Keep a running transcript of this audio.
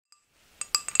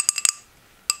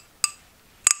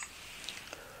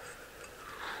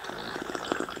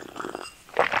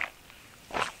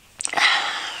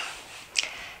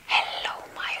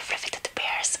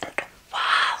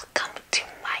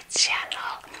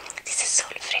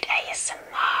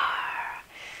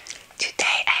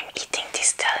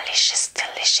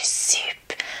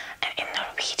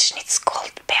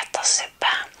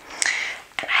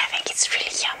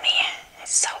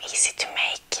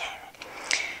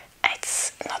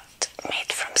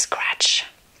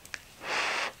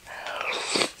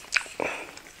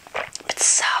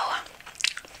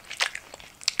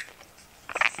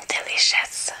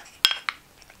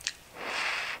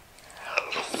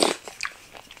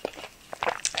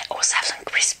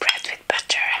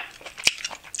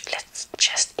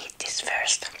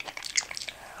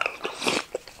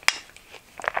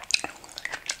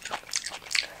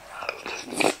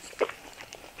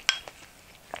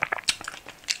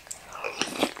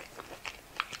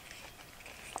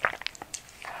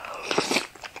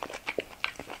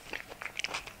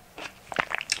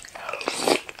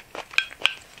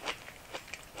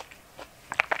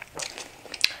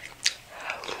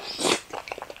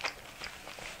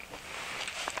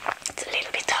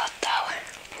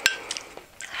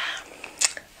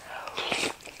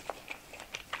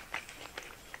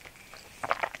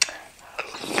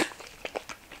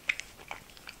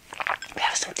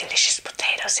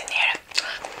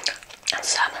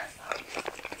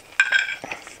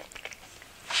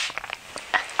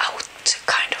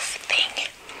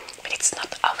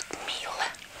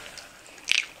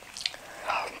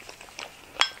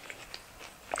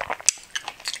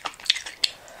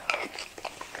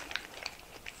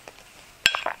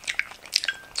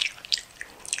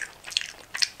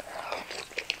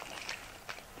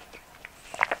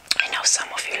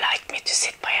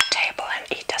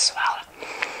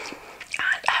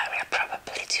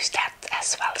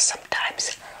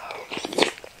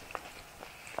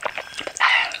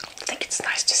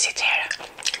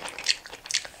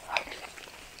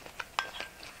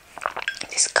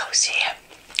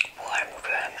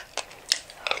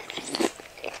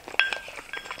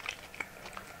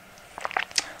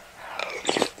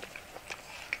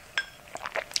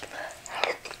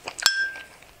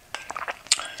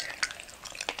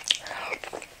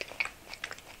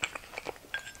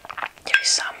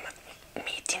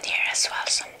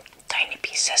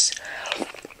pieces,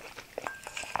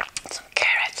 some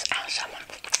carrots and some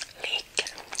leek,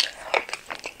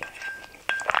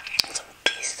 some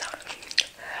pizza.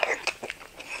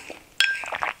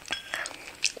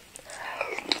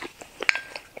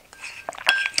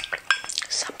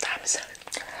 Sometimes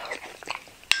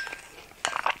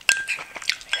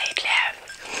lately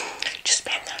I've just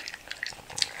been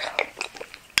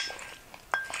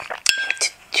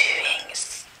into doing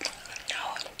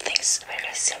things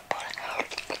very simple,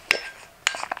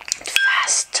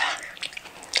 fast.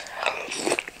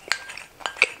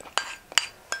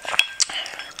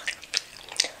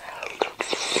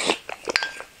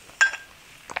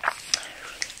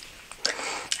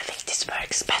 I think this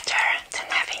works better than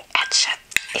having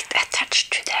it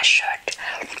attached to the shirt.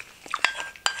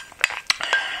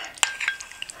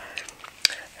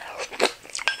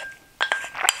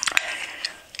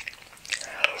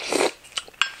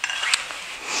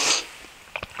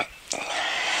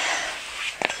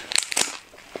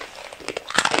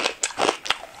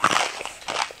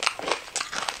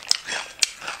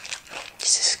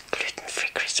 This is gluten-free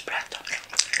Crispbread.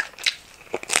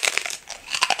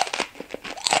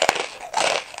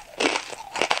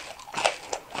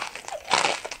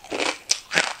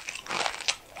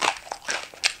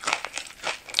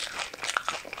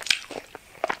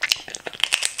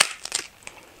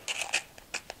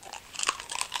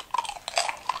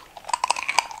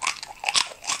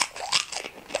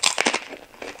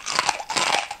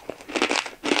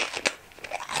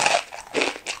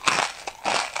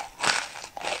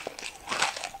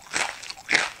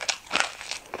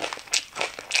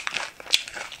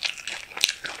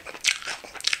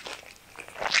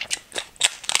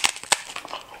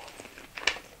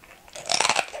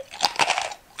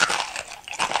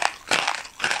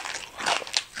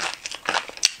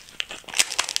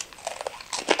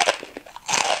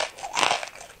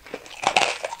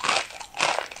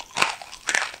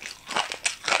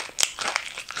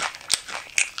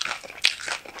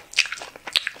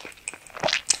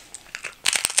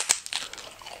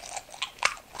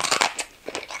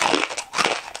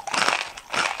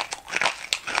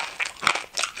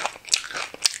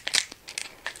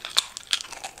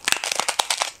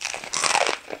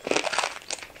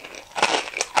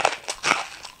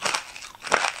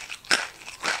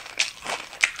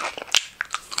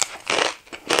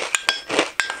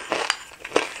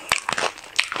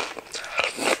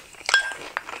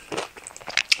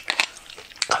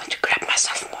 Going to grab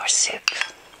myself more soup.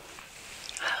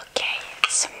 Okay,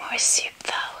 some more soup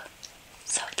though.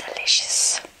 So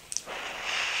delicious.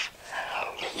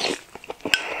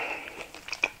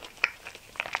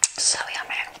 So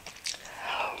yummy.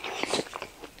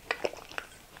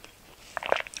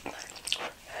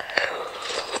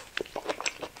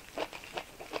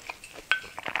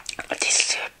 This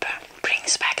soup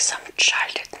brings back some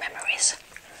childhood memories.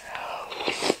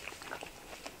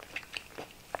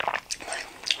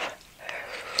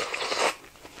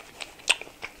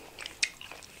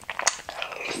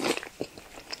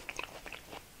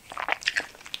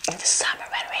 In the summer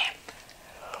when we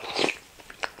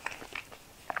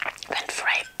went for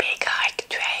a big hike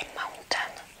to a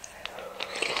mountain,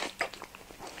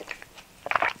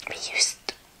 we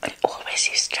always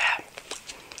used to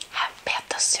have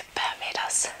betasuppe with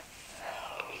us.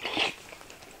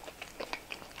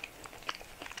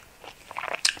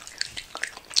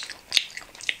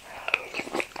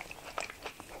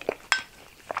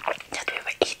 That we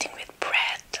were eating with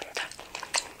bread and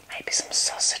maybe some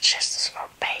sausages or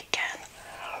bacon.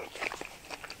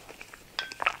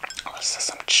 Also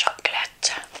some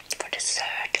chocolate for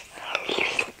dessert.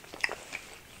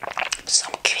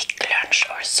 Some quick lunch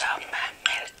or some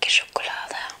milk chocolate.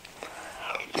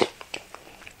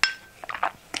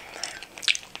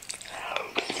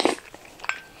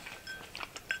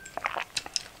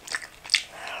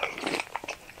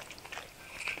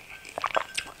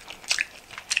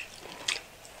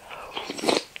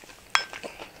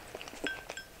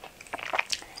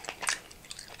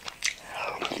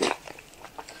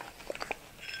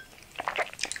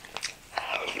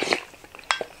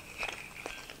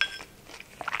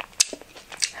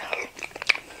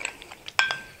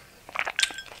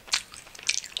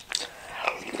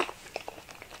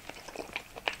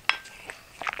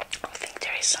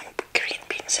 Some green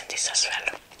beans in this as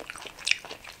well.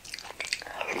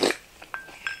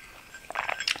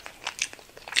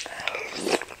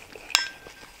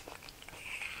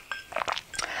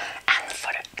 And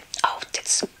for the oat,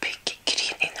 it's big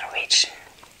green in Norwegian.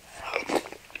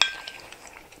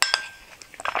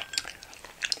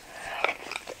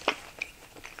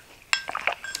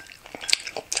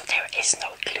 So there is no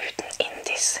gluten in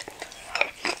this.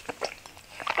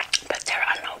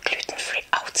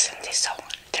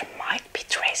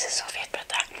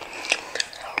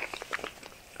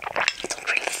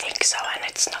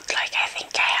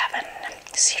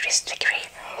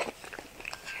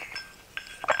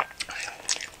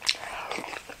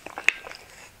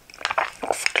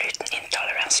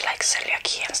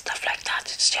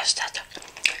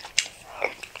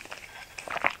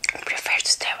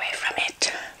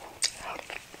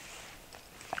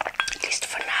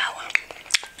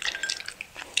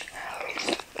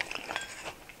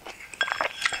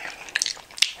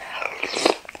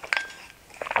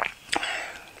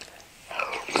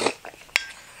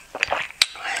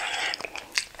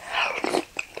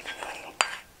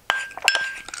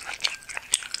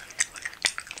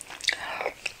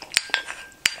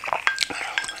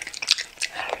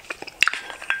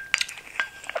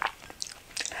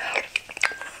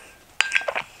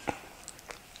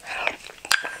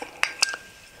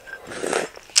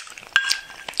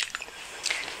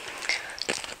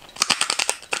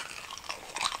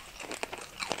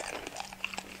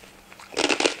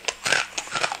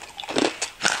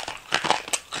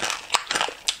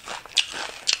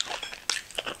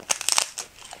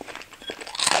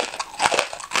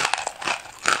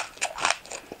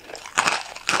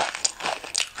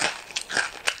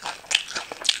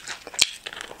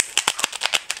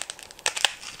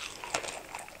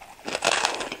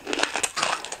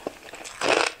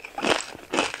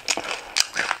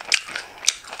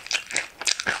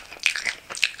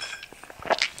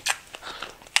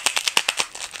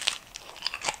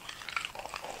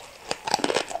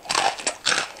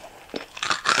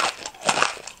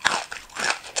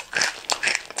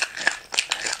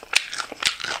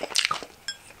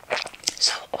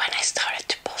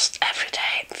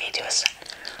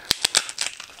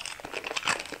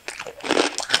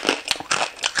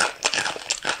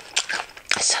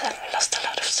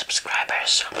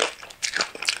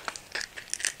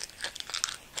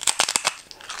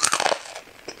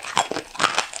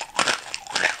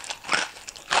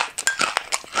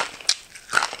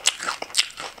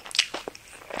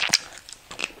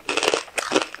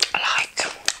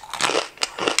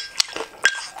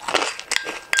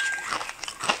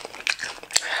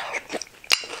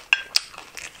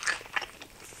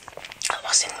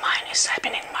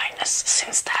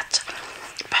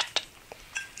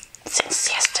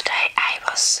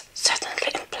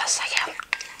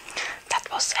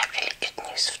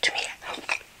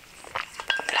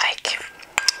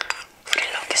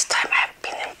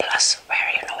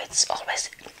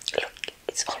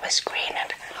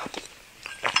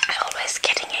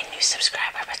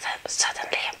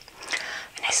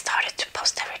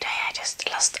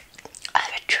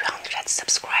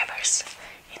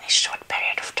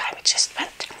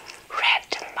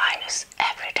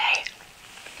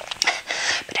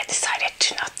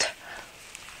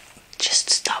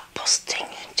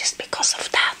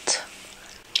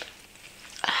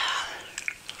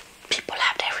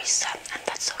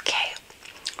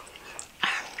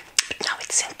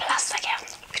 it's in plus again,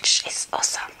 which is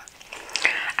awesome.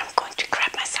 I'm going to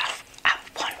grab myself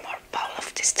one more bowl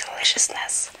of this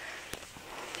deliciousness.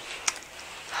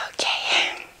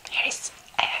 Okay, here is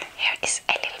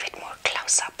a little bit more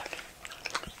close up.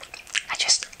 I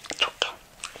just took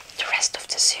the rest of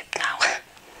the soup now.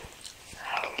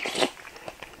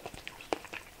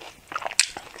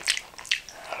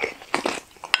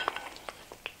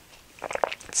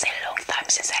 It's a long time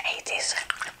since I ate this.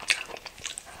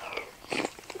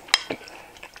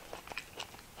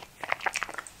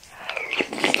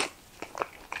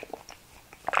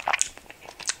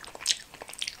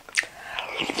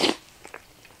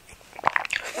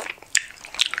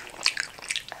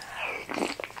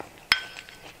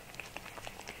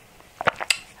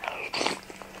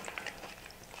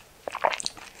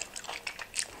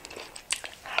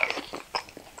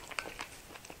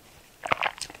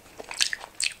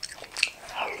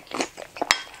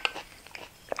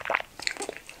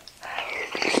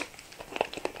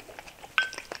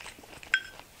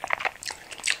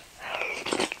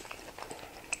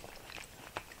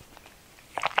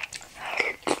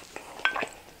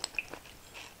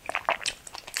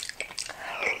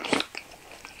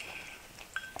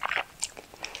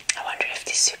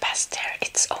 This soup has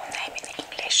its own name in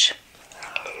English.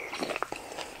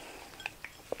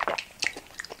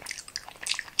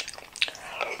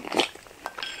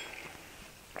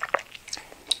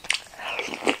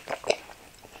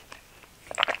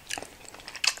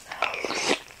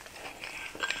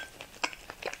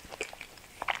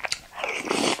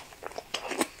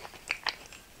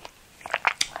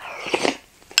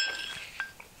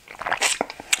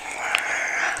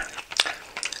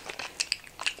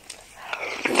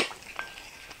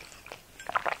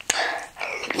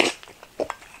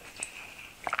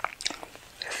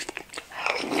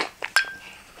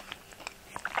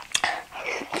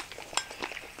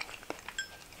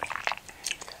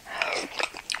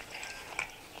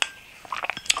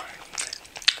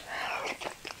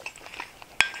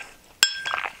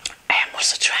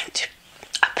 Also trying to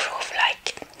approve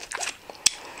like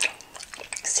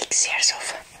 6 years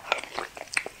of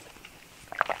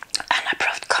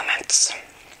unapproved comments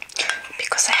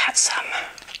because I had some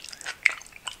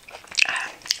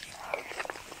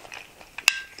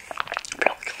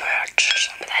blocked words,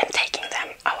 but I'm taking them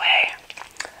away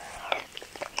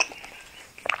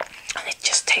and it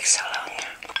just takes so long.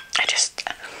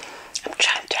 I'm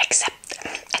trying to accept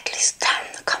at least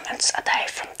 10 comments a day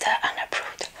from the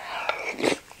unapproved.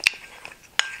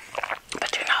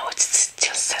 But you know, it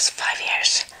still says 5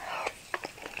 years.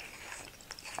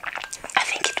 I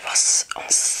think it was on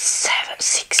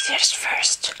 6 years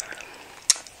first.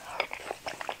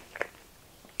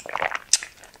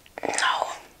 No,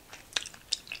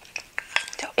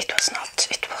 it was not.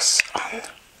 It was on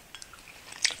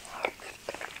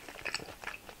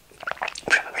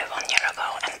probably 1 year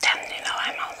ago, and then you know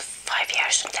I'm on 5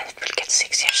 years, and then it will get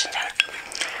 6 years, and then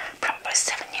probably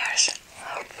 7 years.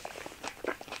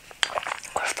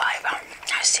 Or 5,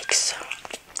 now 6.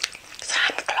 So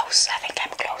I'm close, I think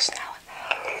I'm close now.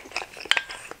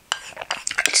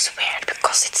 It's weird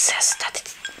because it says that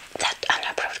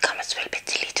unapproved comments will be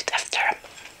deleted after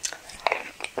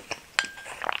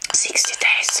 60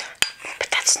 days. But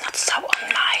that's not so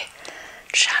on my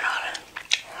channel.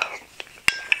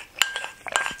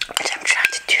 And I'm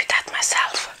trying to do that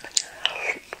myself.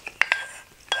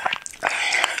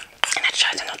 And I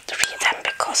try to not read them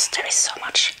because there is so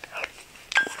much.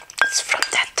 It's from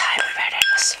that time where there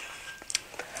was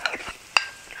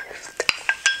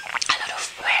a lot of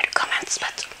weird comments,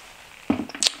 but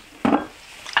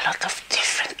a lot of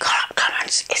different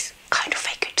comments is kind of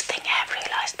a good thing, I have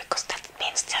realized, because that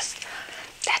means just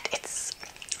that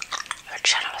your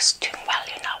channel is doing well,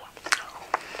 you know.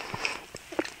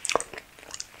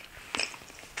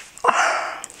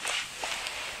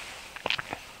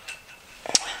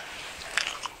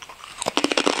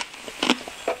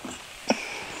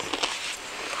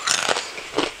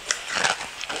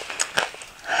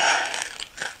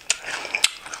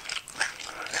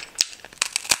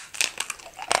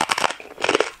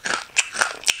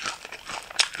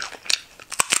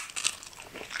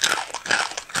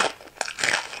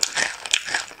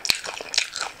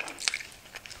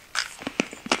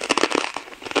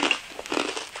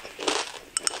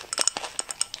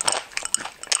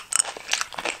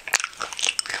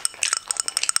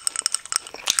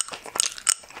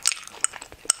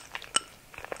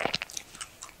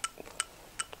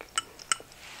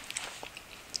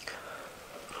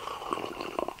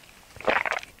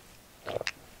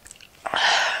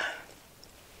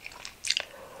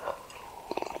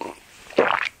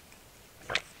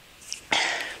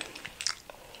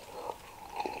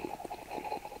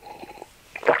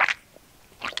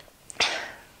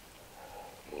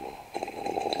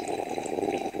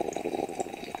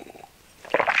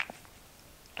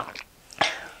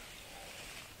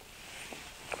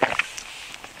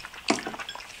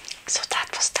 So that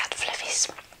was that Flavis.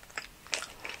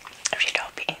 I really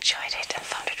hope you enjoyed it and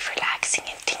found it relaxing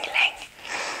and tingling.